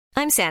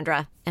I'm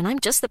Sandra, and I'm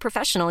just the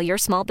professional your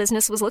small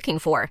business was looking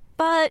for.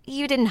 But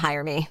you didn't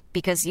hire me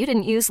because you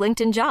didn't use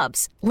LinkedIn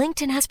Jobs.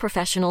 LinkedIn has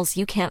professionals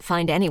you can't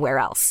find anywhere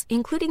else,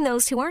 including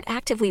those who aren't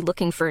actively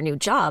looking for a new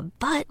job,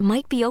 but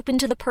might be open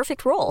to the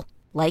perfect role,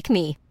 like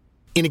me.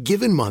 In a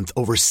given month,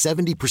 over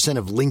 70%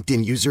 of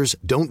LinkedIn users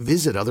don't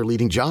visit other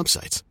leading job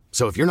sites.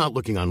 So if you're not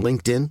looking on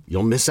LinkedIn,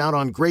 you'll miss out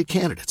on great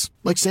candidates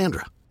like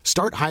Sandra.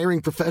 Start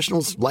hiring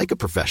professionals like a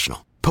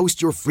professional.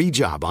 Post your free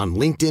job on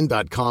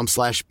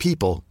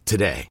linkedin.com/people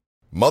today.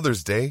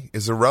 Mother's Day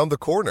is around the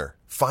corner.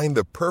 Find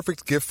the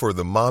perfect gift for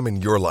the mom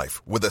in your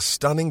life with a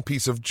stunning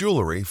piece of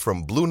jewelry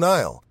from Blue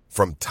Nile.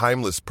 From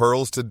timeless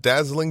pearls to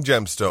dazzling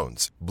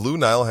gemstones, Blue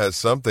Nile has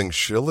something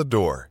she'll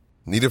adore.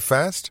 Need it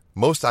fast?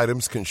 Most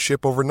items can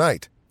ship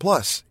overnight.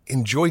 Plus,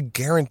 enjoy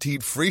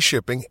guaranteed free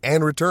shipping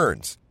and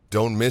returns.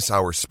 Don't miss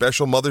our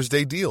special Mother's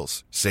Day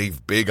deals.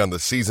 Save big on the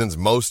season's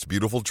most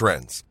beautiful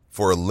trends.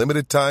 For a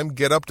limited time,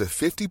 get up to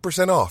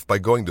 50% off by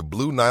going to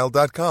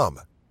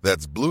BlueNile.com.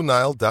 That's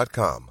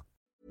BlueNile.com.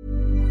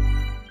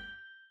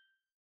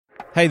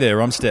 Hey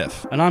there, I'm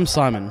Steph. And I'm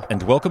Simon.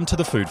 And welcome to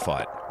The Food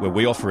Fight, where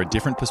we offer a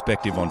different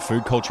perspective on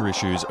food culture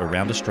issues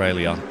around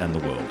Australia and the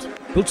world.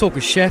 We'll talk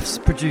with chefs,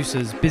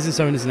 producers, business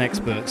owners and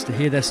experts to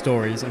hear their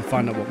stories and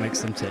find out what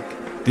makes them tick.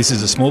 This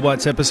is a Small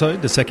Bites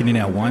episode, the second in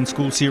our wine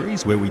school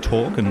series, where we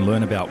talk and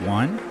learn about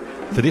wine.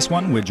 For this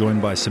one, we're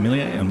joined by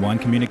sommelier and wine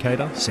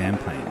communicator, Sam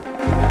Payne.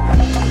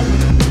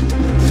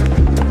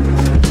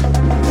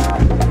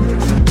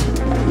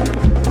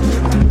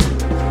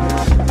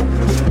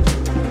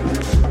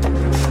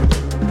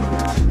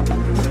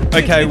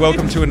 Okay,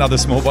 welcome to another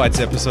Small Bites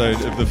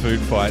episode of The Food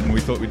Fight, and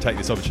we thought we'd take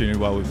this opportunity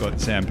while we've got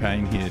Sam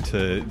Payne here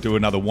to do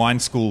another wine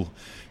school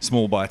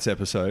Small Bites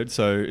episode.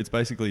 So it's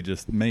basically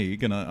just me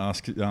going to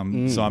ask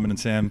Simon and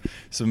Sam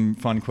some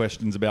fun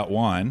questions about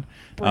wine.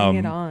 Bring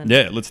it on.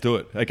 Yeah, let's do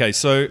it. Okay,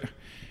 so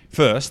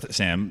first,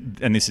 Sam,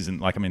 and this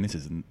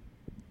isn't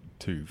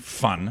too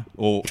fun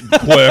or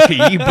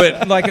quirky,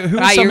 but like,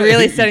 you're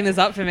really setting this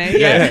up for me.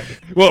 Yeah.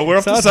 Well, we're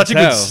off to such a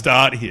good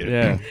start here.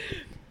 Yeah.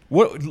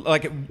 What,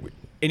 like,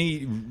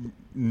 any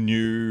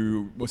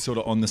new sort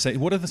of on the scene?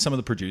 What are some of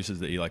the producers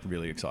that you're like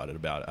really excited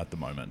about at the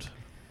moment?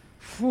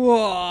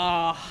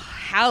 Whoa,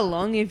 how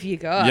long have you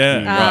got?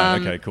 Yeah, right.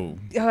 Okay, cool.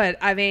 God,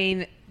 I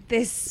mean,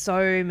 there's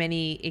so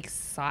many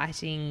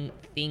exciting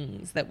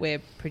things that we're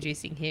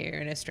producing here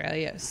in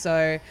Australia.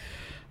 So,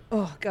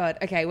 oh God,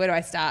 okay, where do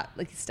I start?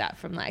 Start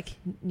from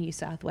New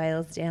South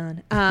Wales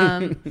down.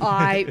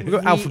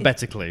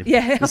 Alphabetically.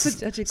 Yeah,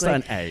 alphabetically.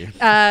 Start an A.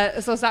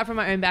 So I'll start from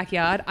my own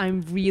backyard.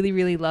 I'm really,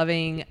 really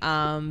loving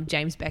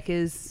James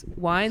Becker's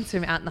wines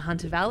from out in the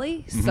Hunter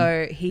Valley. Mm-hmm.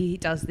 So he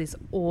does this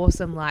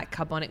awesome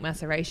carbonic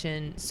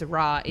maceration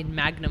Syrah in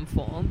Magnum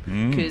form,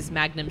 because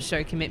Magnums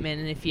show commitment,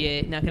 and if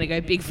you're not going to go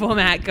big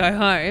format, go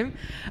home.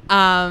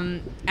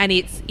 And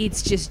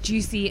it's just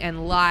juicy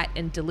and light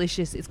and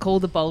delicious. It's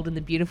called the Bold and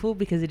the Beautiful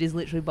because it is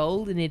literally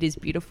bold and it is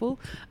beautiful.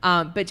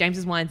 But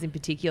James's wines in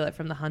particular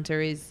from the Hunter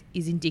is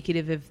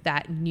indicative of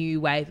that new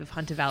wave of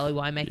Hunter Valley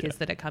winemakers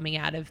that are coming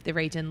out of the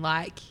region,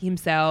 like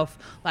himself,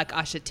 like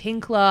Usher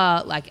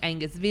Tinkler, like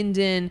Angus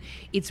Vinden.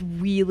 It's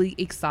really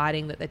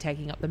exciting that they're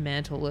taking up the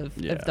mantle of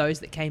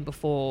those that came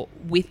before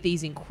with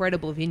these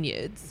incredible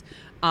vineyards,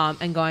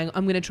 and going,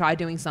 I'm going to try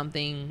doing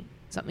something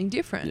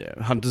different.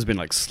 Yeah, Hunter's been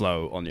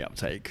slow on the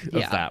uptake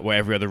of that, where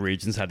every other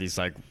region's had these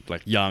like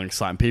young,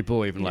 exciting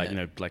people, even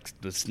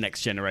this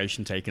next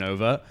generation taking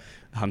over.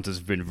 Hunter's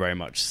been very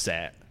much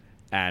set,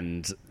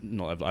 and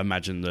I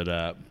imagine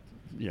that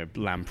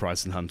land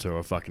price and Hunter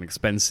are fucking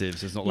expensive,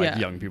 so it's not like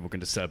young people can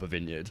just set up a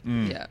vineyard.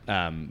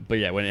 But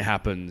yeah, when it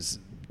happens,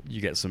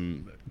 you get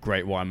some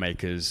great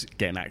winemakers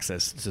getting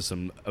access to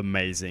some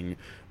amazing,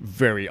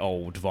 very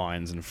old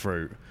vines and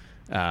fruit.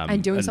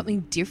 And doing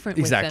something different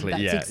with them.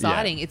 That's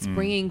exciting. It's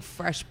bringing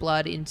fresh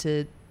blood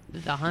into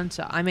the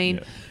Hunter. I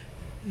mean,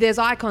 there's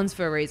icons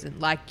for a reason,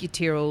 like your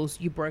Tyrrells,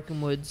 your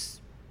Broken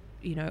Woods,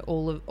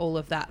 all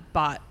of that.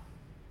 But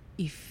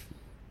if,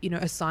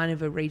 a sign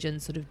of a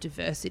region's sort of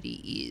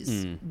diversity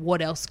is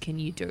what else can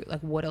you do?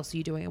 Like, what else are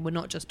you doing? And we're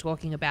not just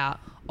talking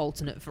about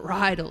alternate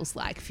varietals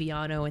like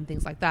Fiano and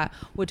things like that.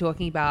 We're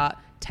talking about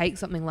take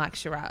something like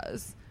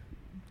Shiraz,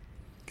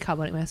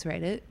 carbonic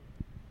macerate it,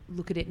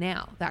 look at it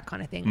now, that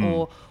kind of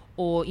thing.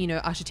 Or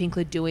Usher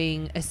Tinkler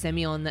doing a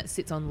Semillon that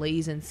sits on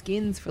lees and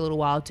skins for a little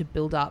while to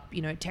build up,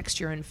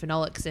 texture and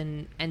phenolics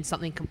and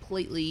something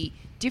completely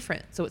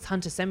different. So it's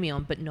Hunter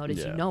Semillon, but not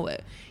as you know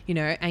it.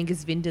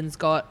 Angus Vinden's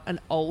got an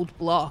old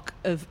block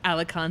of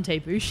Alicante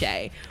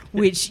Boucher,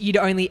 which you'd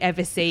only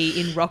ever see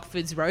in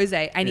Rockford's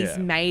Rosé, and he's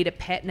made a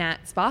Pet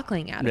Nat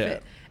sparkling out of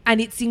it. And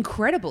it's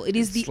incredible.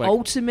 It's the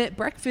ultimate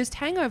breakfast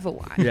hangover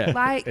wine.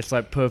 Yeah. It's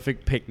like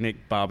perfect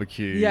picnic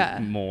barbecue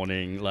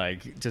morning,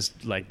 just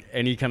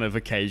any kind of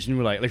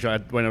occasion. Literally I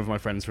went over to my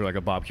friends for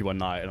a barbecue one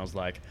night and I was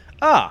like,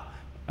 and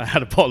I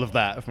had a bottle of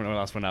that when I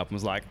last went up and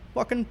was like,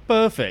 fucking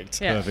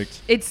perfect. Yeah.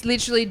 Perfect. It's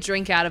literally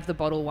drink out of the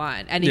bottle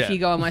wine. And if you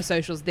go on my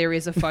socials, there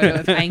is a photo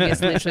of Angus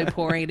literally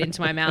pouring it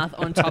into my mouth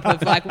on top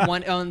of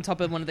one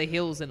of the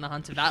hills in the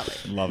Hunter Valley.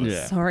 Love it.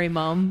 Yeah. Sorry,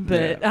 Mum,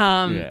 but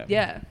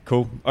yeah.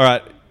 Cool. All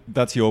right.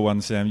 That's your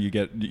one, Sam. You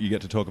get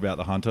to talk about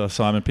the Hunter.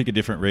 Simon, pick a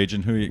different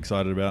region. Who are you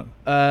excited about?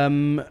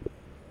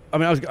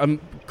 I'm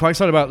quite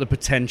excited about the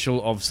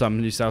potential of some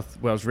New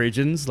South Wales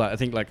regions. Like I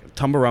think like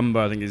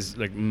Tumbarumba, I think is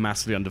like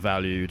massively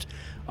undervalued.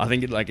 I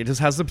think it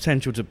just has the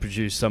potential to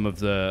produce some of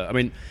the. I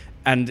mean,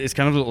 and it's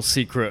kind of a little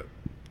secret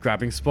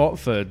grabbing spot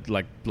for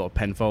like a lot of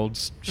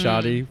Penfolds,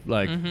 Shardy,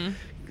 like a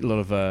lot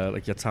of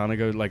like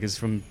Yatanago, like is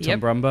from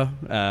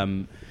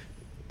Tumbarumba.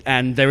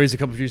 And there is a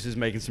couple of producers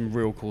making some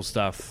real cool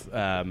stuff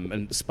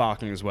and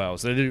sparkling as well.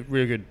 So they do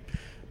really good.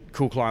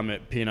 Cool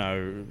climate,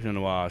 Pinot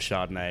Noir,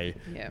 Chardonnay.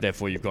 Yeah.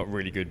 Therefore, you've got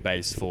really good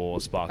base for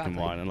sparkling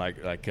wine, and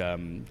like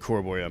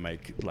Coroboyo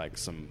make like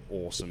some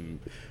awesome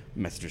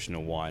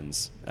method-traditional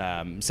wines.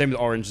 Same with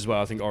Orange as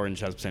well. I think Orange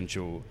has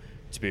potential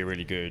to be a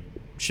really good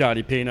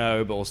Shardy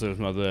Pinot, but also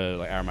some other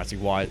like aromatic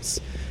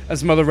whites and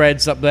some other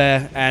reds up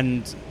there.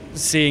 And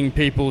seeing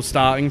people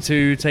starting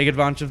to take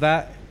advantage of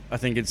that, I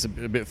think it's a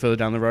bit further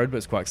down the road, but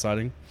it's quite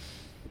exciting.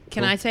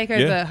 Can I take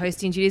over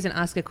hosting duties and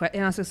ask a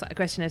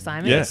question of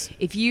Simon? Yes.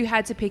 If you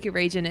had to pick a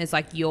region as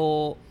like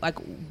your like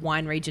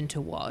wine region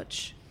to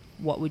watch,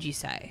 what would you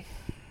say?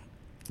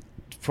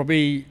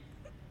 Probably,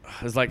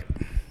 there's like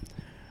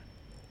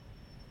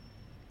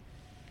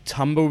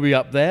Tumba will be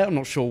up there. I'm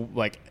not sure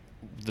like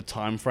the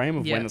time frame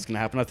of when that's going to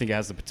happen. I think it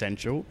has the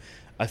potential.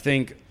 I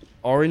think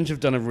Orange have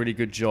done a really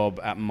good job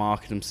at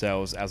marketing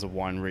themselves as a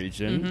wine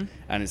region,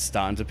 and it's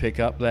starting to pick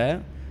up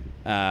there.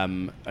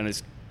 And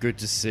it's good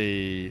to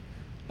see.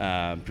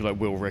 People like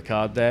Will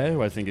Rickard there,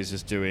 who I think is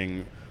just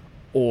doing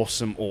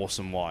awesome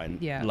wine.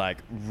 Yeah. Like,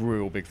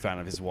 real big fan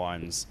of his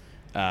wines.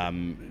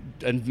 And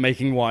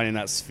making wine in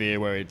that sphere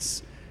where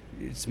it's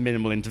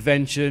minimal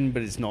intervention,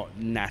 but it's not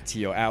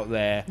natty or out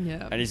there.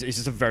 Yeah. And he's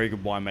just a very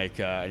good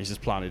winemaker, and he's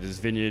just planted his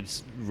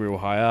vineyards real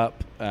high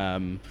up,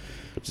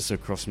 just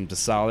across from De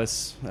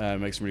Salis.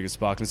 Makes some really good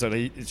sparkling. So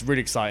it's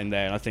really exciting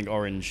there, and I think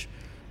Orange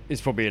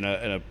is probably in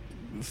a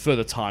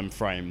further time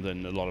frame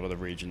than a lot of other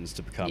regions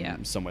to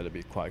become somewhere that'd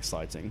be quite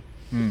exciting.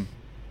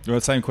 Well,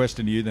 same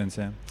question to you then,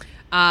 Sam.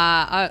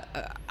 I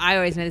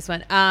always know this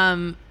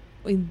one.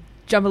 We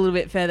jump a little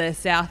bit further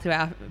south to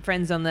our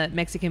friends on the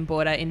Mexican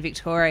border in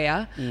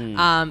Victoria.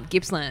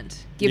 Gippsland.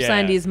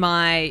 Gippsland is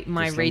my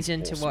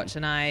region to watch,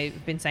 and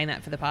I've been saying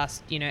that for the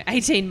past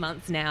 18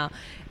 months now.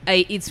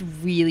 It's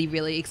really,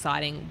 really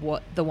exciting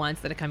what the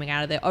wines that are coming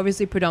out of there.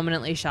 Obviously,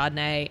 predominantly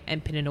Chardonnay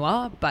and Pinot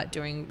Noir, but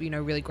doing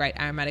really great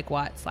aromatic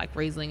whites like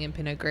Riesling and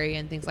Pinot Gris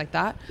and things like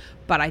that.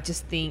 But I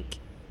just think,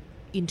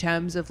 in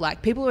terms of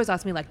like, people always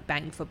ask me like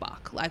bang for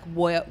buck, like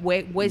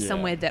where's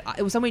somewhere that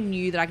it was somewhere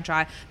new that I can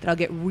try that I'll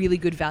get really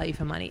good value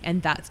for money,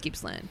 and that's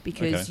Gippsland,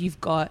 because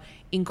you've got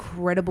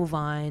incredible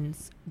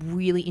vines,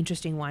 really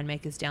interesting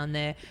winemakers down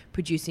there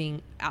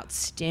producing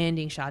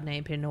outstanding Chardonnay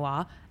and Pinot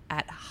Noir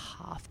at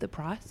half the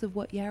price of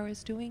what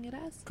Yarra's doing it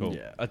as. Cool.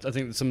 Yeah, I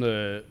think some of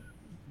the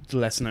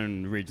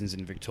less-known regions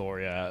in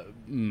Victoria,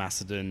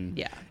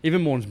 Macedon,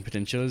 even Mornington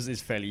Peninsula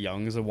is fairly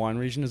young as a wine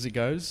region as it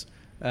goes.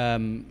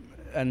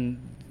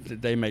 And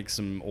they make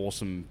some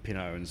awesome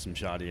Pinot and some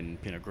Chardonnay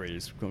and Pinot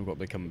Gris, what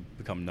they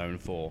become known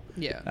for.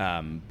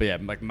 Yeah. But yeah,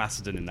 like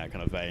Macedon in that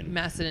kind of vein.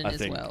 Macedon as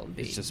well.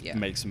 It just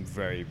makes some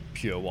very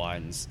pure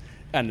wines.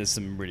 And there's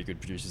some really good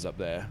producers up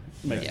there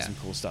making some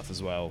cool stuff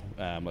as well.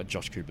 Like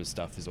Josh Cooper's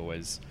stuff is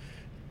always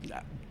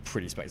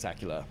pretty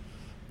spectacular.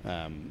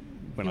 When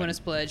you want to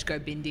splurge, go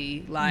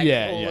Bindi. Like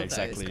all of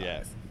exactly. Those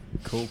guys.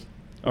 Cool.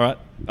 All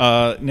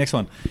right. Next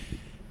one.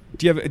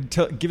 Do you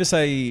have give us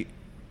a?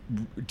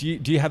 Do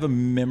you have a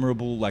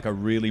memorable, like a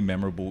really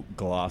memorable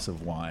glass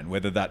of wine,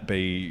 whether that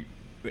be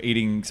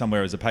eating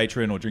somewhere as a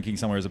patron or drinking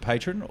somewhere as a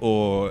patron,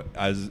 or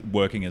as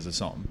working as a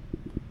somm?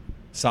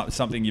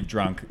 Something you've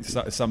drunk,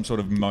 some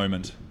sort of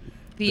moment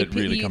that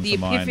really comes to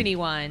mind. The epiphany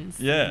wines.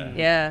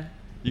 Yeah.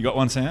 You got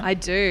one, Sam? I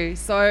do.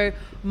 So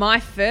my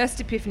first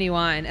epiphany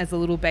wine as a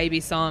little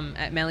baby somm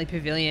at Manly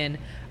Pavilion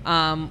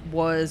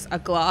was a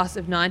glass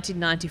of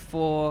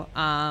 1994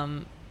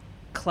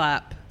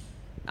 Clap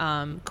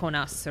Cornas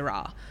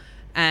Syrah.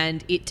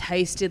 And it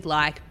tasted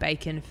like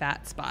bacon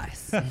fat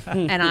spice.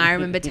 And I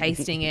remember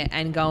tasting it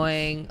and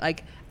going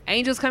like,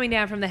 angels coming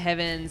down from the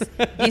heavens.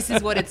 This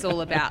is what it's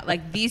all about.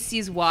 Like, this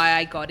is why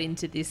I got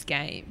into this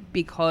game,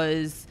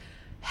 because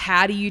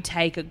how do you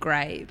take a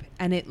grape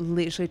and it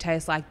literally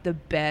tastes like the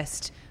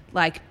best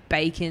like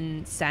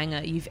bacon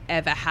sanger you've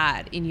ever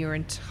had in your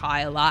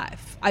entire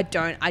life? I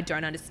don't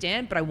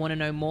understand, but I want to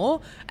know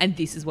more, and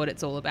this is what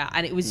it's all about.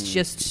 And it was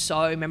just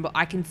so memorable.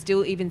 I can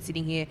still, even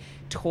sitting here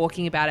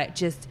talking about it,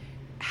 just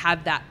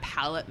have that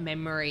palate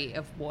memory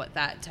of what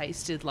that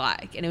tasted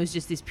like. And it was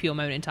just this pure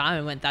moment in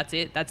time. I went, that's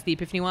it, that's the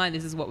epiphany wine,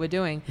 this is what we're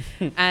doing.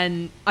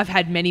 And I've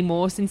had many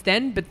more since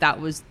then, but that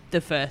was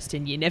the first,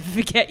 and you never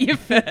forget your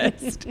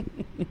first.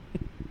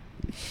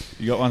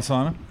 You got one,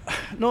 Simon?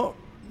 Not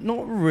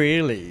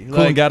really.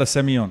 Coolangatta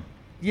Semillon.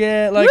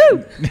 Yeah, like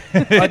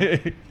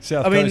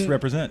South Coast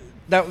represent.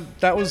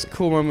 That was a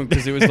cool moment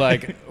because it was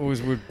like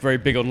we're very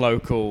big on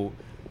local,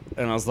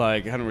 and I was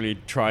like, I hadn't really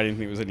tried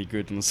anything that was any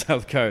good on the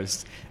South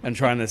Coast, and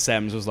trying the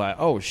Sems was like,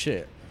 oh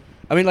shit.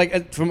 I mean,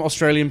 like from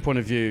Australian point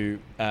of view,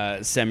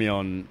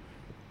 Semillon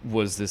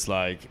was this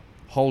like,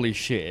 holy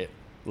shit,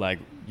 like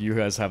you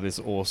guys have this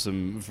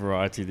awesome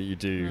variety that you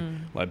do,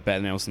 like better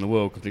than else in the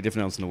world, completely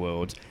different else in the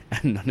world,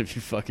 and none of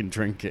you fucking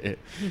drink it.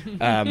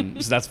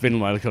 So that's been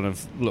my kind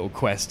of little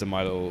quest and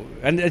my little,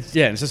 and it's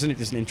just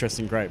an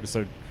interesting grape. It's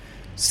so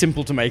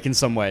simple to make in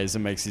some ways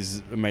and makes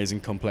these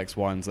amazing complex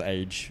wines that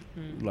age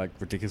like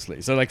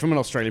ridiculously. So like from an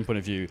Australian point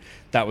of view,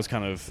 that was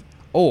kind of,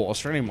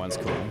 Australian wine's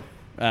cool.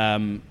 I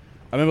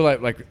remember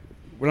like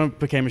when I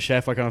became a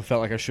chef, I kind of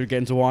felt like I should get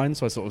into wine,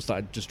 so I sort of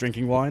started just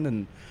drinking wine,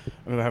 and I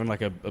remember having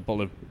like a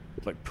bottle of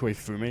like Puy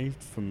Fumé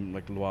from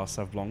like Loire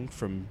Sauv Blanc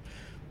from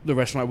the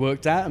restaurant I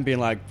worked at, and being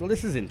like, well,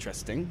 this is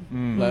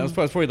interesting. Like, it was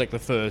probably like the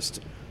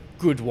first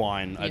good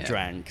wine I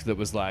drank that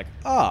was like,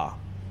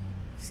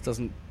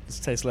 this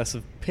tastes less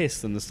of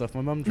piss than the stuff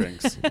my mum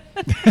drinks.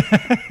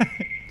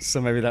 So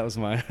maybe that was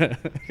my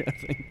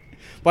thing.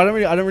 But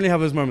I don't really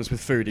have those moments with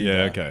food either.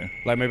 Yeah, okay.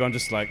 Like maybe I'm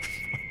just like,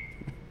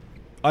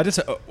 I'm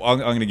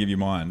going to give you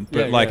mine.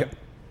 But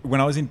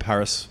when I was in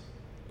Paris,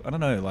 I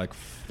don't know, like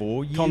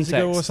 4 years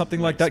ago or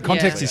something like that.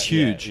 Context is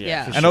huge.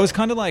 Yeah. And I was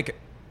kind of like,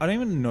 I don't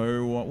even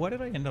know why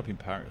did I end up in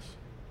Paris?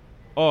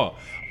 I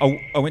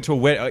went to a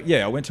wedding.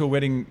 I went to a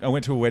wedding. I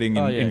went to a wedding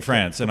in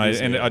France, and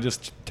I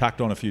just tacked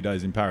on a few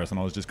days in Paris, and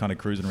I was just kind of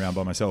cruising around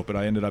by myself. But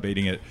I ended up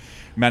eating it.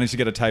 Managed to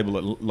get a table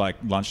at like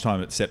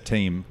lunchtime at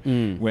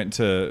Septime. Went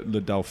to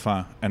Le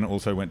Dauphin, and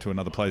also went to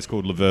another place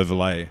called Le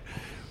Vervelet,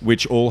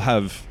 which all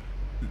have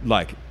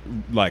like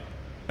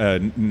a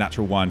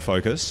natural wine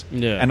focus.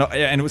 Yeah, and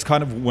it was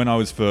kind of when I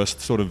was first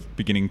sort of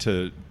beginning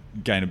to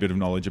gain a bit of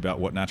knowledge about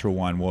what natural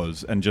wine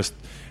was, and just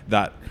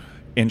that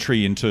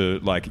entry into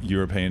like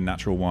European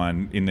natural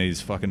wine in these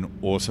fucking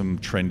awesome,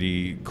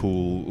 trendy,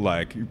 cool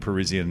like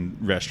Parisian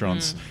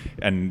restaurants,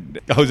 and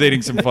I was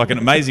eating some fucking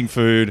amazing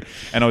food,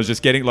 and I was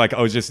just getting like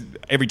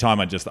every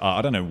time I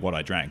don't know what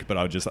I drank, but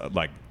I would just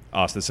like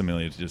ask the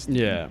sommelier to just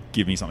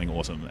give me something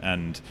awesome,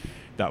 and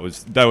that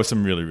was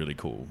some really really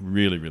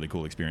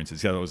cool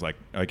experiences. So I was like,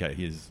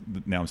 okay,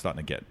 now I'm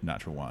starting to get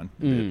natural wine,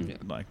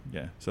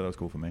 so that was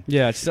cool for me.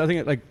 Yeah, I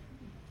think like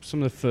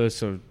some of the first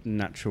sort of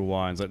natural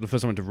wines, like the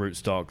first time I went to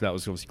Rootstock, that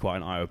was obviously quite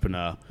an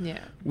eye-opener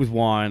with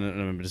wine. And I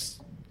remember that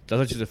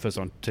was actually the first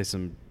time I tasted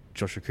some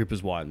Joshua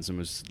Cooper's wines, and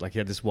was like, he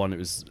had this one, it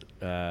was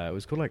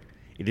called like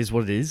It Is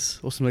What It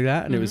Is or something like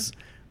that, and it was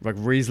like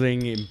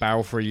Riesling in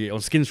barrel for a year, on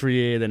skins for a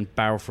year, then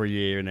barrel for a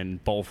year, and then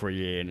bottle for a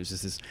year, and it was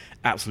just this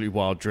absolutely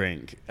wild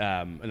drink.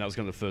 And that was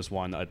kind of the first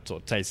wine that I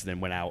sort of tasted,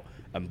 then went out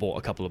and bought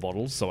a couple of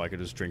bottles so I could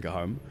just drink at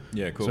home.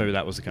 Yeah, cool. So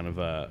that was a kind of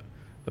a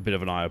bit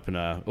of an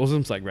eye-opener. Also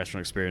some like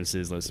restaurant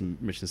experiences, like some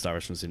Michelin star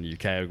restaurants in the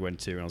UK I went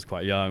to when I was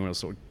quite young, when I was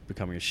sort of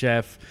becoming a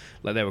chef.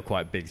 Like they were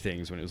quite big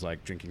things when it was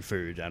like drinking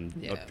food and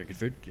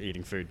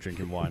eating food,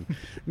 drinking wine.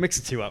 Mix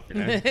the two up, you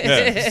know.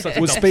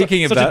 Well,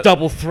 speaking of that, a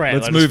double threat.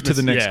 Let's move to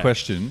the next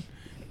question.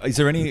 Is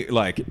there any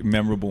like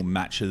memorable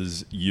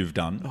matches you've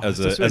done as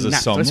a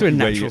song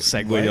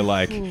where you're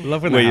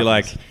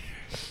like,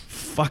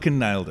 fucking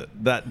nailed it?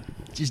 That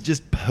is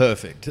just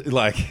perfect.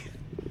 Like,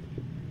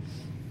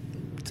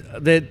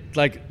 they're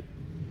like,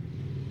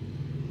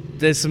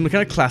 there's some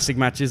kind of classic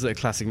matches that are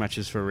classic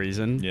matches for a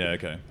reason. Yeah,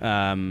 okay.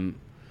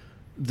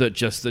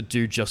 That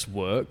do just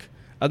work.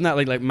 Other than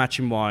that, like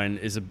matching wine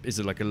is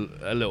like a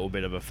little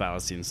bit of a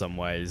fallacy in some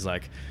ways.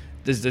 Like,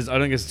 there's I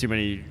don't guess too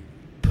many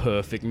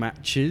perfect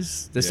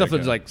matches. There's stuff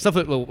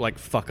that will like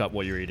fuck up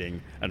what you're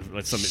eating, and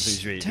like some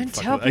things you eat. Don't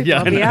tell people,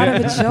 I'll be out of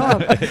a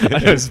job. I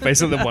know, it's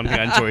basically the one thing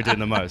I enjoy doing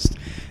the most.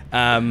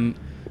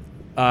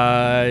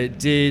 I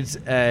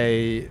did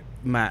a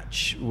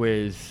match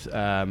with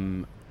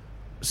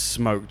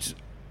smoked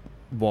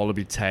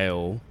wallaby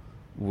tail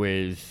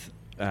with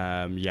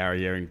Yarra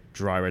Yering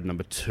dry red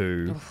number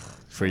 2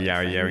 for a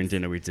Yarra Yering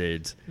dinner we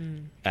did,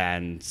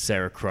 and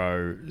Sarah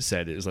Crowe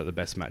said it was like the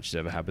best match she's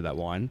ever had with that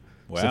wine.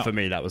 Wow. So for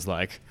me that was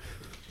like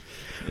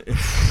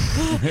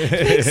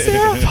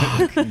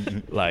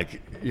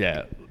like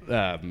a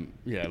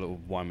little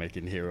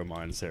winemaking hero of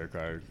mine, Sarah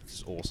Crowe.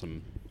 It's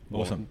awesome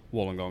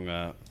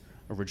Wollongong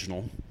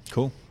original.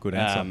 Cool, good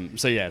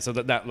answer. So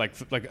that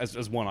like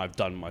as one I've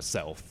done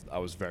myself, I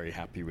was very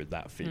happy with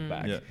that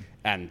feedback.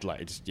 And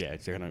like it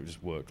kind of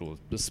just worked. All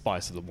the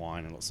spice of the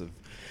wine and lots of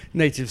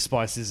native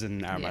spices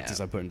and aromatics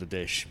I put in the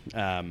dish.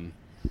 Some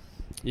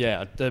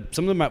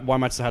of the wine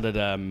matches I had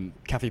at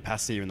Cafe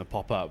Passy in the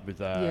pop-up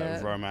with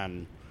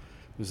Roman,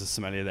 who was a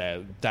sommelier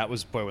there. That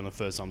was probably one of the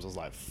first times I was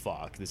like,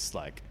 fuck, this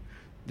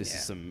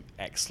is some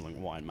excellent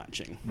wine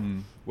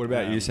matching. What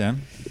about you,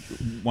 Sam?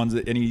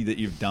 Any that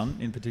you've done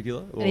in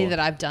particular? Or? Any that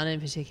I've done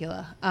in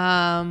particular?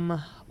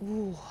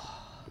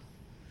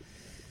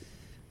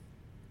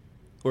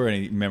 Or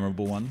any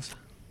memorable ones?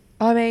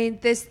 I mean,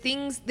 there's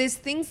things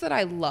that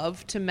I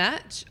love to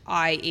match,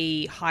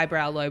 i.e.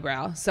 highbrow,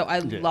 lowbrow. So I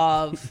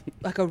love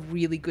like a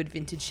really good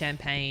vintage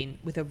champagne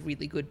with a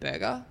really good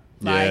burger.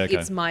 Like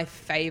it's my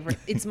favorite.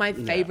 It's my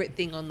favorite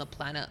thing on the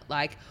planet.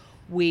 Like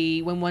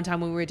one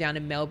time we were down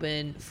in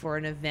Melbourne for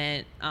an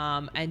event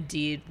and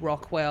did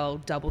Rockwell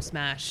double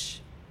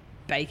smash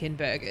bacon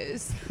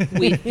burgers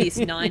with this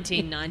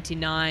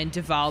 1999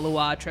 de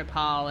Valois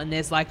Trepal, and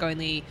there's like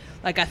only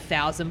like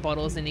 1,000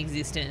 bottles in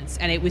existence,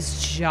 and it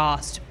was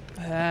just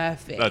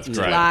perfect. That's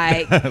great.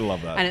 Like, I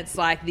love that. And it's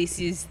like, this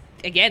is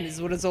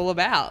what it's all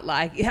about.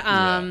 Like,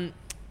 I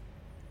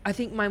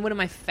think one of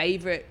my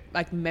favorite,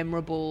 like,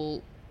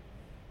 memorable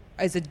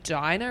as a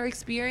diner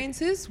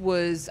experiences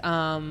was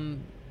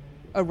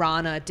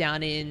Arana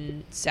down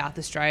in South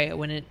Australia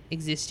when it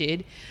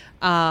existed.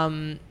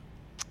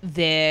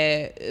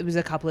 There was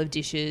a couple of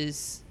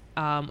dishes,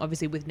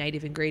 obviously with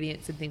native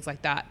ingredients and things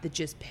like that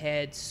just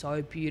paired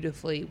so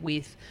beautifully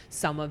with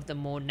some of the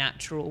more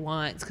natural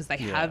wines, because they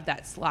have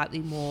that slightly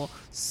more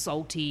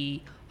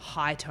salty,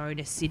 high tone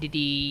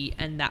acidity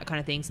and that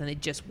kind of things, and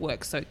it just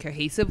works so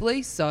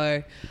cohesively.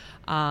 So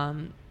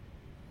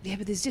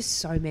but there's just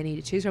so many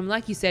to choose from.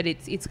 Like you said,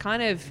 it's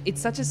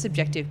such a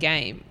subjective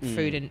game,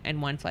 food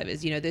and wine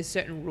flavors. You know, there's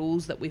certain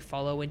rules that we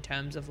follow in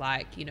terms of,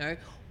 like, you know,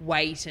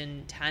 weight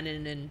and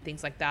tannin and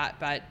things like that.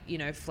 But, you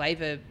know,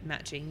 flavor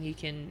matching, you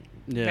can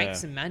make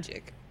some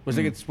magic. I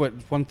think it's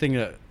one thing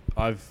that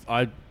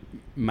I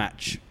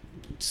match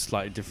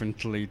slightly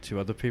differently to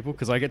other people,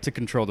 because I get to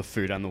control the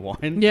food and the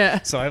wine.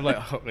 Yeah. So I have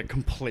like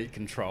complete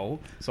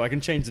control. So I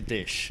can change the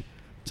dish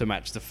to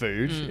match the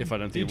food if I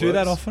don't think it works. Do you do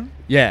that often?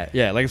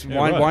 Yeah. Like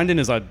wine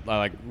dinners, I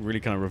like really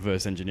kind of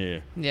reverse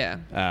engineer. Yeah.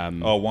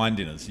 Wine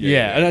dinners.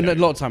 And a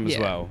lot of time as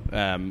well.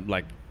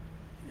 Like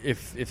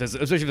if there's,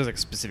 especially if there's like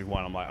specific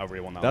wine, I'm like, I really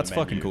want that. That's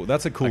fucking cool.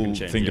 That's a cool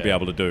thing to be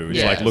able to do.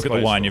 It's like, look at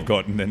the wine you've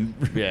got and then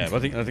I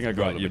think I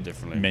go a little bit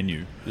differently.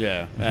 Menu.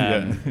 Yeah.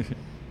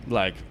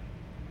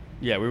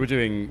 We were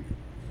doing.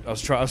 I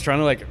was trying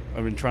to like.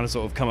 I've been trying to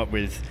sort of come up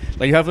with,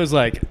 like, you have those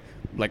like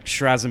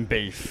Shiraz and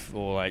beef,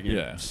 or like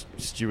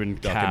stew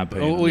and cab,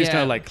 all these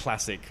kind of like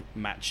classic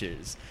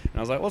matches. And I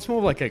was like, what's more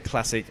of like a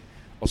classic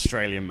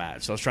Australian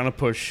match? So I was trying to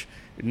push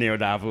Nero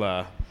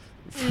d'Avola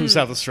from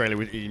South Australia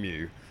with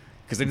emu,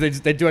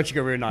 because they do actually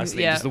go really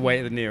nicely. Just the weight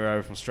of the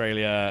Nero from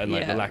Australia and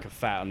like the lack of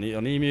fat on the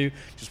emu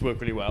just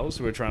work really well.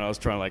 So I was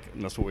trying to like,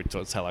 and that's what we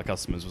tell our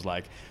customers, was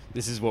like,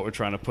 this is what we're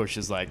trying to push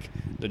as like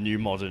the new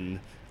modern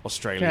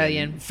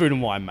Australian food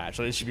and wine match.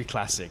 Like, it should be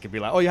classic. It'd be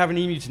like, oh, you have an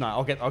emu tonight,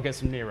 I'll get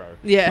some Nero.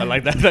 Yeah,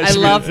 like that. I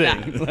love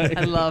that. Like,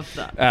 I love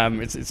that.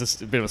 It's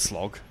just a bit of a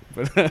slog,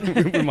 but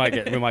we might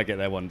get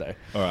there one day.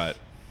 All right,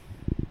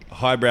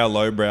 highbrow,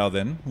 lowbrow.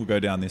 Then we'll go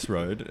down this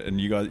road,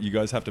 and you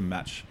guys have to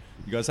match.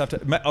 You guys have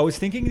to. I was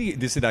thinking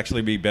this would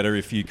actually be better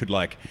if you could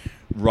like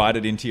write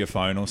it into your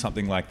phone or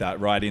something like that.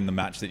 Write in the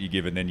match that you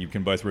give, and then you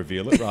can both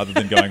reveal it rather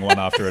than going one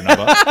after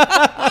another.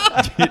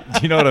 Do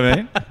you know what I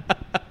mean?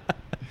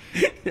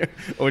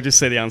 Or just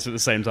say the answer at the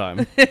same time.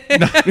 No,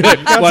 you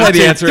can't say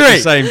the answer at the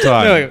same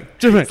time.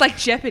 It's like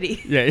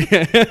Jeopardy. Yeah.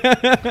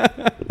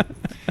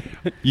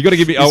 You got to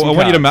give me. I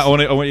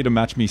want you to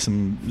match me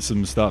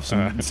some stuff,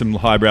 some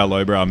highbrow,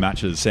 lowbrow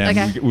matches. Sam,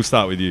 okay. We'll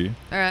start with you.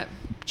 All right.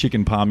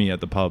 Chicken palmy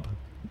at the pub.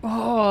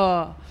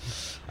 Oh.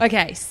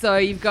 Okay, so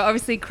you've got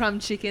obviously crumb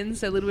chicken,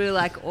 so a little bit of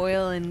like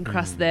oil and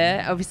crust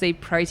there. Obviously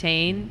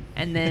protein,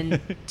 and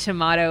then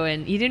tomato,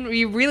 and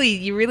you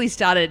really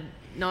started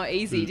not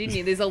easy, didn't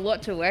you? There's a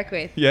lot to work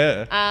with.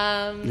 Yeah.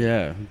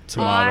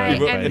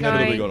 Tomato. And a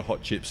little bit of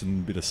hot chips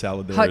and a bit of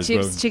salad there. Hot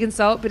chips, chicken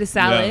salt, bit of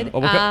salad.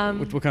 Yeah.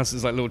 What kind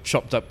of like little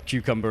chopped up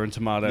cucumber and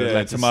tomato?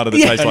 Yeah, tomato that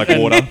tastes like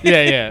water.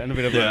 Yeah, and a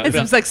bit of and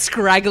some like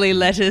scraggly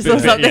lettuce or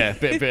something.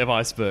 Bit of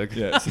iceberg.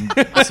 Yeah, some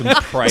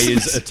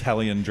praise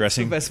Italian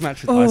dressing. Best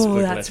match with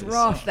iceberg that's lettuce.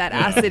 rough. That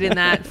acid in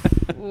that.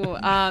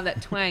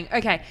 That twang.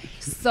 Okay,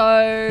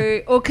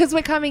 so because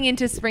we're coming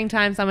into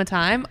springtime,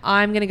 summertime,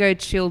 I'm gonna go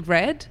chilled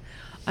red.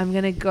 I'm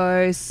going to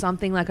go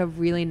something like a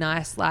really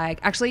nice,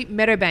 actually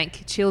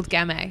Meadowbank chilled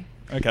Gamay.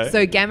 Okay.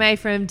 So Gamay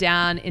from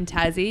down in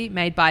Tassie,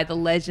 made by the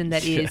legend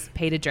that is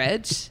Peter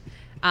Dredge.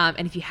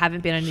 And if you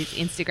haven't been on his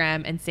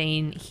Instagram and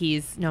seen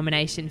his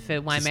nomination for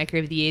Winemaker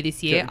of the Year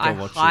this year, I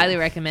highly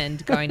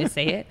recommend going to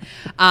see it.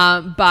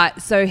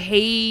 But so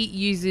he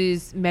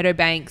uses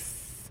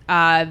Meadowbank's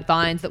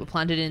vines that were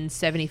planted in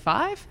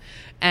 75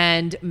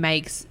 and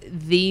makes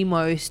the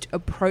most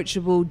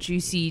approachable,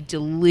 juicy,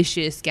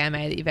 delicious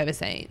Gamay that you've ever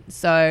seen.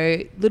 So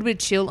a little bit of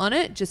chill on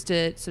it just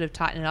to sort of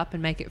tighten it up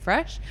and make it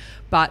fresh.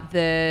 But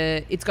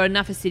it's got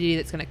enough acidity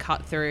that's going to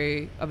cut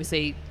through,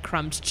 obviously,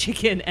 crumbed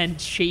chicken and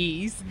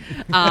cheese.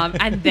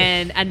 And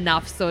then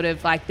enough sort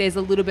of there's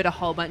a little bit of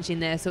whole bunch in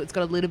there. So it's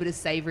got a little bit of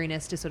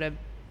savouriness to sort of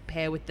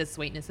pair with the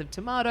sweetness of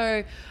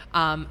tomato.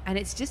 And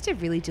it's just a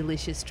really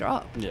delicious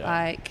drop.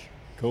 Yeah.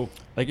 Cool.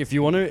 If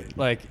you want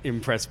to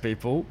impress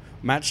people,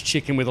 match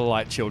chicken with a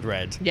light chilled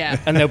red.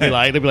 Yeah. And they'll be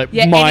like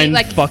mind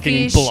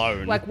fucking fish,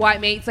 blown. Like white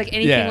meats, like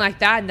anything like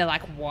that, and they're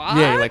like, what?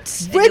 Yeah, red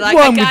and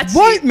wine with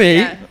white meat.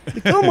 Yeah.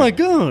 Oh my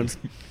god.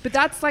 But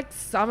that's like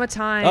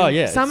summertime. Oh,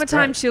 yeah,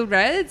 summertime chilled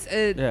reds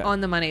are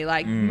on the money.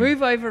 Like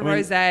move over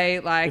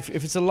rosé. Like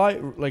if it's a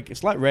light, like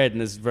it's light red and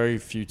there's very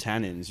few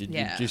tannins,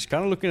 you're just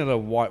kind of looking at a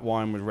white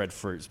wine with red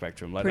fruit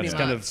spectrum. Like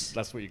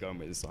that's what you're going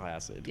with. It's the high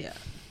acid. Yeah.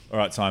 All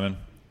right, Simon.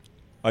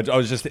 I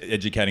was just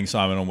educating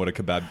Simon on what a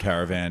kebab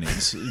caravan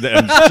is. Just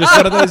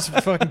one of those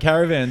fucking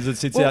caravans that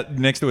sits out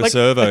next to a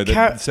servo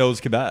that sells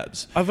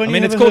kebabs. I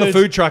mean, it's called a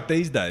food truck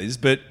these days,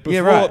 but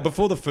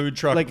before the food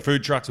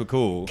trucks were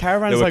cool,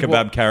 caravans there were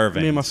kebab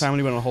caravans. Me and my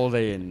family went on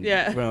holiday in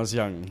when I was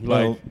young.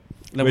 Well,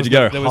 where'd you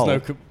go? There was no.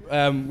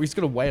 We used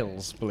to go to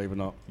Wales, believe it or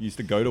not. You used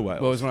to go to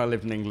Wales? Well, it was when I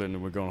lived in England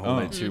and we'd go on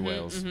holiday to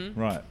Wales. Mm-hmm.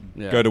 Right.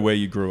 Yeah. Go to where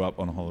you grew up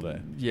on holiday.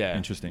 Yeah.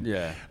 Interesting.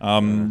 Yeah.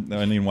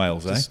 Only in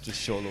Wales, just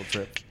short little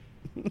trip.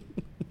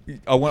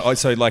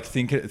 So like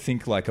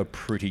think like a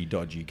pretty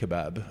dodgy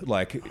kebab,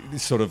 like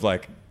sort of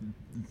like,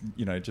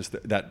 just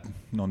that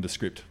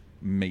nondescript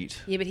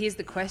meat. Yeah, but here's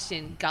the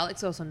question: garlic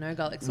sauce or no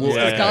garlic sauce? Well,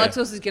 Because garlic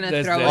sauce is going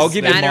to throw I'll a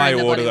give you my spanner in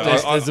the order.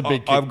 body. There's a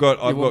big. I've got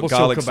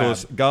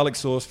garlic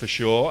sauce for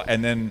sure,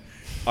 and then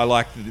I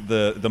like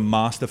the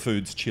Master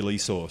Foods chili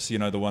sauce.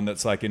 The one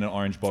that's like in an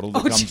orange bottle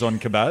that comes on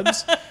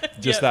kebabs.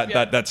 Just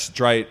that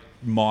straight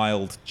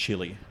mild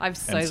chili. I'm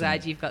so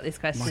glad you've got this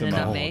question and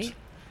not me.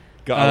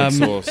 Garlic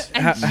sauce.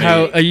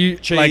 How are you?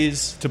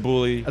 Cheese,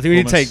 tabboulli. I think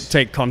we need to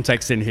take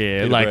context in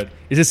here. Like,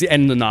 is this the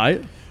end of the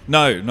night?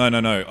 No.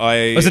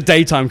 It's a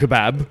daytime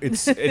kebab.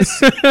 It's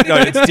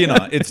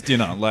dinner. It's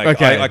dinner. Like,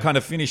 okay. I kind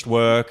of finished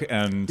work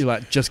and you're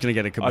like just gonna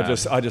get a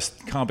kebab. I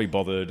just can't be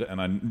bothered,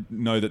 and I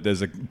know that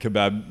there's a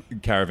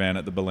kebab caravan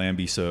at the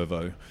Bellambi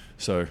servo,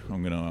 so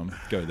I'm gonna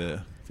go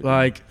there.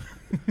 Like,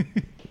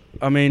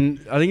 I mean,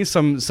 I think in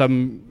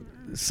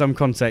some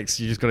context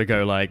you just gotta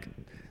go like,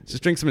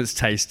 just drink something that's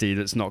tasty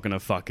that's not gonna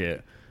fuck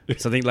it.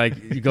 So I think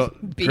like you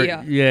got beer.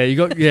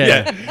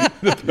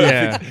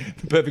 The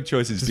perfect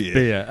choice is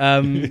beer.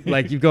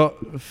 Like you've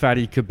got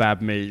fatty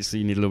kebab meat, so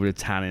you need a little bit of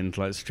tannin to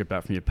like strip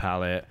out from your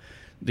palate.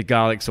 The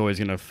garlic's always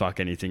gonna fuck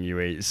anything you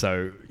eat,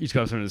 so you just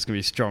got something that's gonna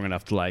be strong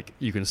enough to like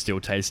you can still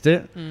taste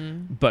it,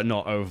 but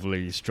not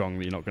overly strong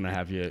that you're not gonna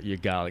have your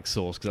garlic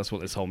sauce, because that's what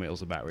this whole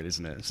meal's about, really,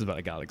 isn't it? It's about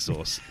a garlic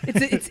sauce.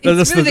 It's really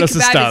the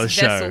kebab is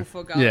vessel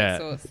for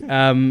garlic sauce.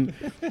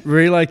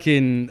 Really like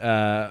in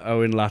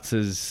Owen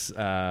Latter's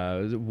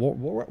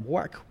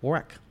Warwick.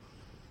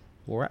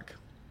 I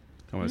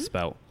want to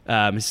spell.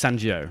 It's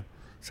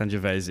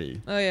Sangiovese.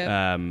 Oh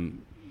yeah.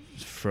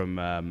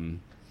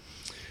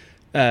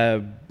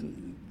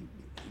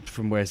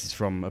 From where's he's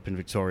from, up in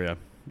Victoria.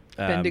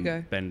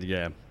 Bendigo.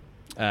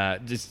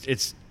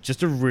 It's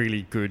just a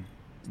really good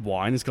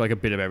wine. It's got like a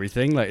bit of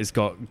everything. Like it's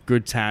got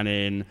good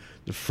tannin,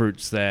 the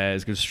fruit's there,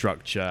 it's good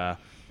structure,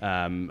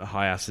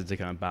 high acid to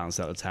kind of balance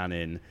out the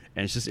tannin,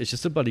 and it's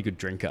just a bloody good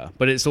drinker.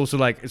 But it's also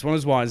like, it's one of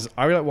those wines,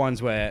 I really like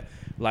wines where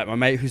like my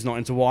mate who's not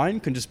into wine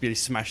can just be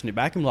smashing it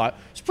back and like,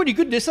 it's pretty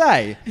good this,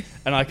 eh?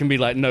 And I can be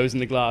like nose in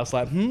the glass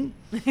like,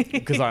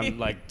 because I'm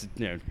like,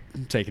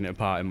 taking it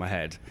apart in my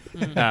head.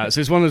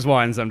 So it's one of those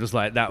wines I'm just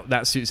like,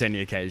 that suits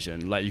any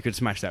occasion. Like you could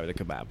smash that with a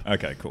kebab.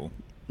 Okay, cool.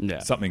 Yeah,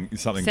 something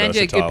Sangio,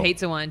 versatile. good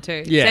pizza wine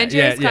too. Yeah,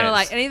 Sangio is kind of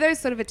like any of those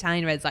sort of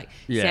Italian reds, like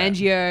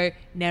Sangio,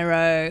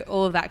 Nero,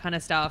 all of that kind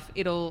of stuff.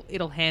 It'll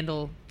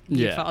handle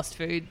your fast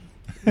food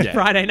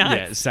Friday night.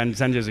 Yeah,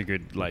 Sangio's a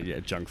good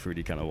junk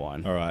foody kind of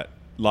wine. All right,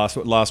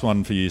 last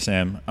one for you,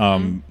 Sam.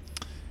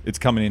 It's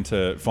coming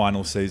into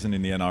final season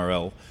in the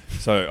NRL,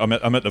 so I'm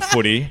at the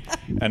footy,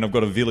 and I've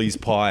got a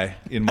Villies pie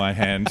in my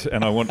hand,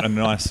 and I want a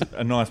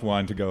nice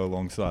wine to go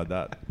alongside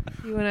that.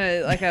 You want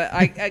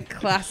a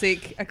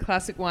classic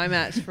wine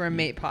match for a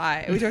meat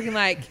pie? Are we talking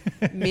like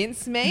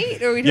mince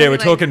meat? Or are we talking we're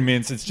talking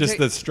mince. It's just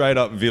the straight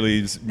up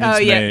Villies mince meat. Oh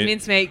yeah,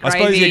 mince meat, gravy, I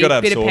suppose you got to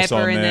have bit sauce of pepper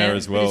on in there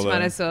as well. Bit of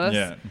tomato sauce.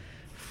 Yeah.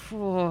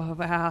 Oh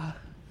wow.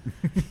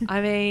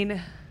 I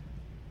mean,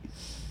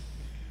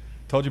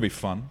 told you it'd be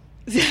fun.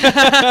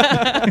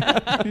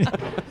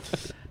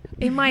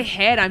 In my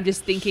head, I'm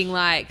just thinking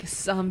like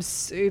some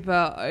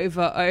super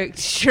over oaked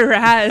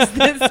Shiraz.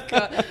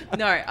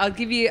 I'll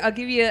give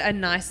you a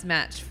nice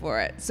match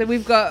for it. So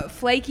we've got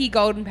flaky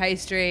golden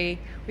pastry,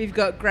 we've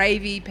got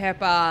gravy,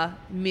 pepper,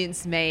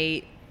 mince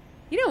meat.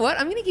 You know what?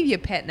 I'm going to give you a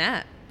pet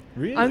nat.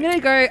 Really? I'm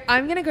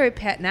gonna go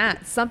pet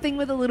nat. Something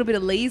with a little bit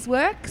of Lee's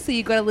work. So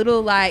you've got a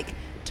little like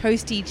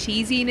toasty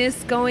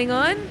cheesiness going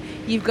on.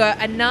 You've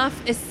got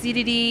enough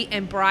acidity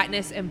and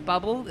brightness and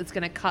bubble that's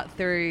going to cut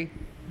through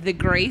the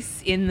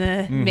grease in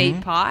the meat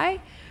pie.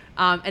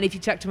 And if you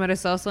chuck tomato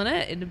sauce on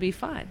it, it'll be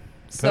fine.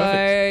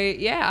 So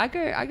yeah, I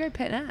go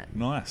pet nat.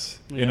 Nice.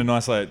 In a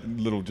nice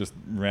little just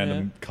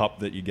random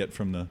cup that you get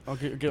from the. I'll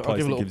give a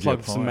little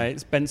plug for some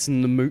mates.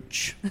 Benson the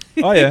Mooch.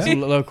 Oh yeah,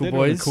 some local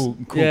boys. Cool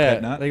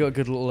pet nat. They got a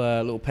good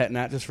little pet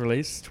nat just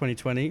released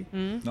 2020.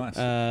 Nice.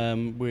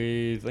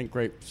 With I think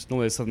grapes,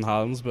 normally Southern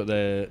Highlands, but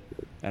they're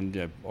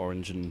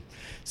orange and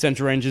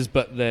Central Ranges,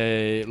 but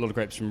they're a lot of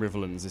grapes from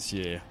Riverlands this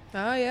year.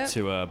 Oh yeah.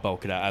 To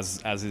bulk it out,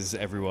 as is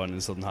everyone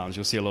in Southern Highlands.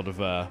 You'll see a lot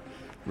of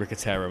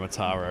Ricatero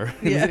Mataro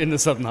in the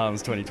Southern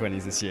Highlands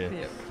 2020s this year.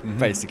 Yep.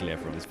 Basically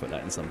everyone has put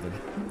that in something.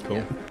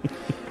 Cool.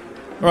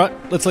 All right,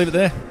 let's leave it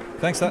there.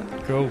 Thanks, that.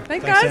 Cool.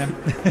 Thanks guys. Sam.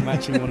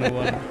 Matching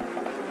 101.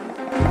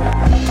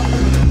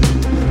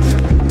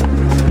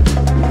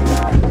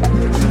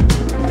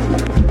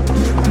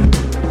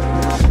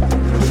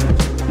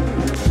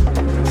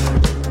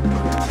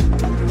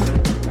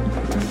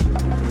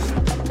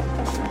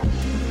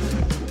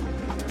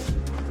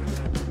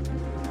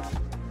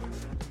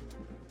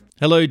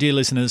 Hello, dear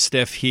listeners.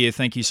 Steph here.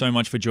 Thank you so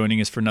much for joining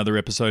us for another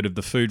episode of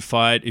The Food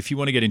Fight. If you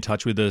want to get in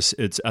touch with us,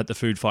 it's at The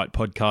Food Fight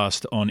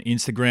Podcast on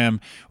Instagram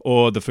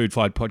or The Food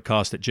Fight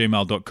Podcast at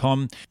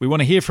gmail.com. We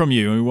want to hear from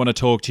you and we want to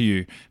talk to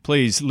you.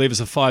 Please leave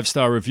us a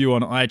 5-star review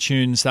on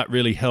iTunes. That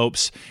really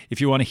helps. If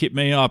you want to hit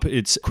me up,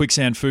 it's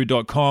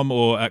quicksandfood.com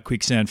or at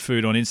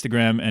quicksandfood on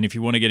Instagram. And if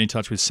you want to get in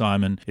touch with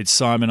Simon, it's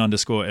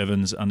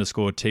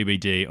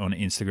Simon_Evans_TBD on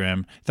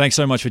Instagram. Thanks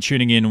so much for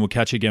tuning in, and we'll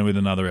catch you again with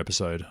another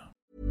episode.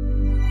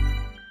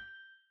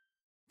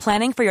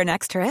 Planning for your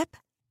next trip?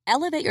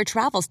 Elevate your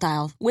travel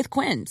style with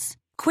Quince.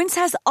 Quince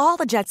has all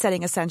the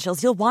jet-setting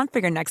essentials you'll want for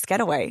your next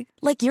getaway,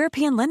 like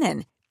European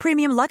linen,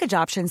 premium luggage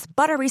options,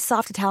 buttery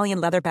soft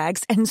Italian leather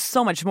bags, and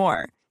so much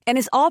more. And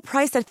is all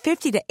priced at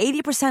 50 to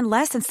 80%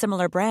 less than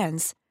similar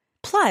brands.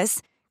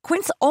 Plus,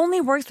 Quince only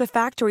works with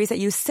factories that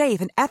use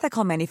safe and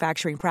ethical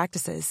manufacturing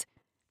practices.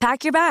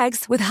 Pack your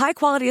bags with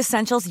high-quality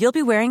essentials you'll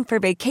be wearing for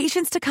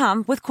vacations to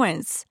come with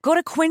Quince. Go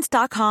to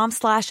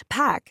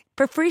quince.com/pack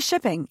for free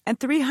shipping and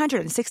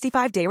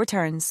 365-day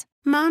returns.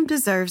 Mom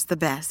deserves the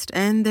best,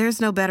 and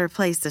there's no better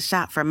place to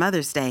shop for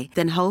Mother's Day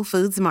than Whole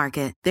Foods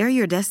Market. They're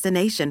your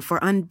destination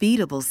for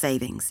unbeatable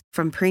savings,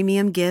 from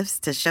premium gifts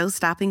to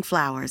show-stopping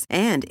flowers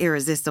and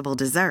irresistible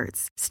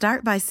desserts.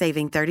 Start by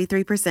saving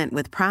 33%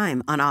 with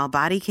Prime on all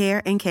body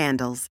care and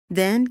candles.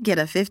 Then get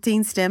a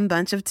 15-stem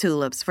bunch of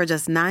tulips for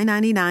just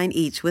 $9.99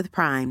 each with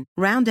Prime.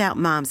 Round out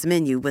Mom's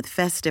menu with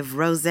festive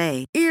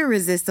rosé,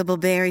 irresistible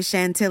berry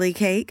chantilly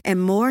cake,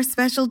 and more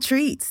special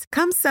treats.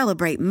 Come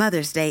celebrate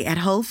Mother's Day at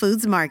Whole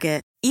Foods Market.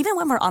 Even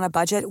when we're on a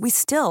budget, we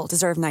still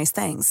deserve nice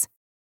things.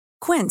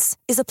 Quince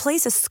is a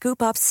place to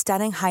scoop up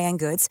stunning high-end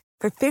goods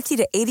for 50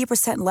 to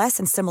 80% less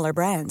than similar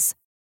brands.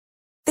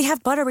 They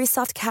have buttery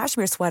soft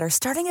cashmere sweaters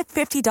starting at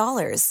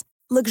 $50,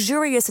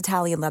 luxurious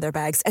Italian leather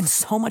bags, and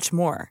so much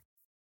more.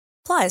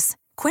 Plus,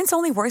 Quince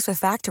only works with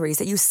factories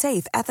that use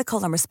safe,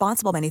 ethical, and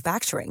responsible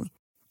manufacturing.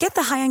 Get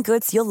the high-end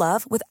goods you'll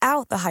love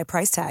without the high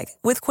price tag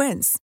with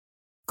Quince.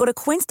 Go to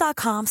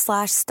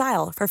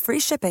quince.com/style for free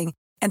shipping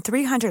and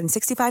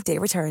 365-day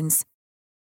returns.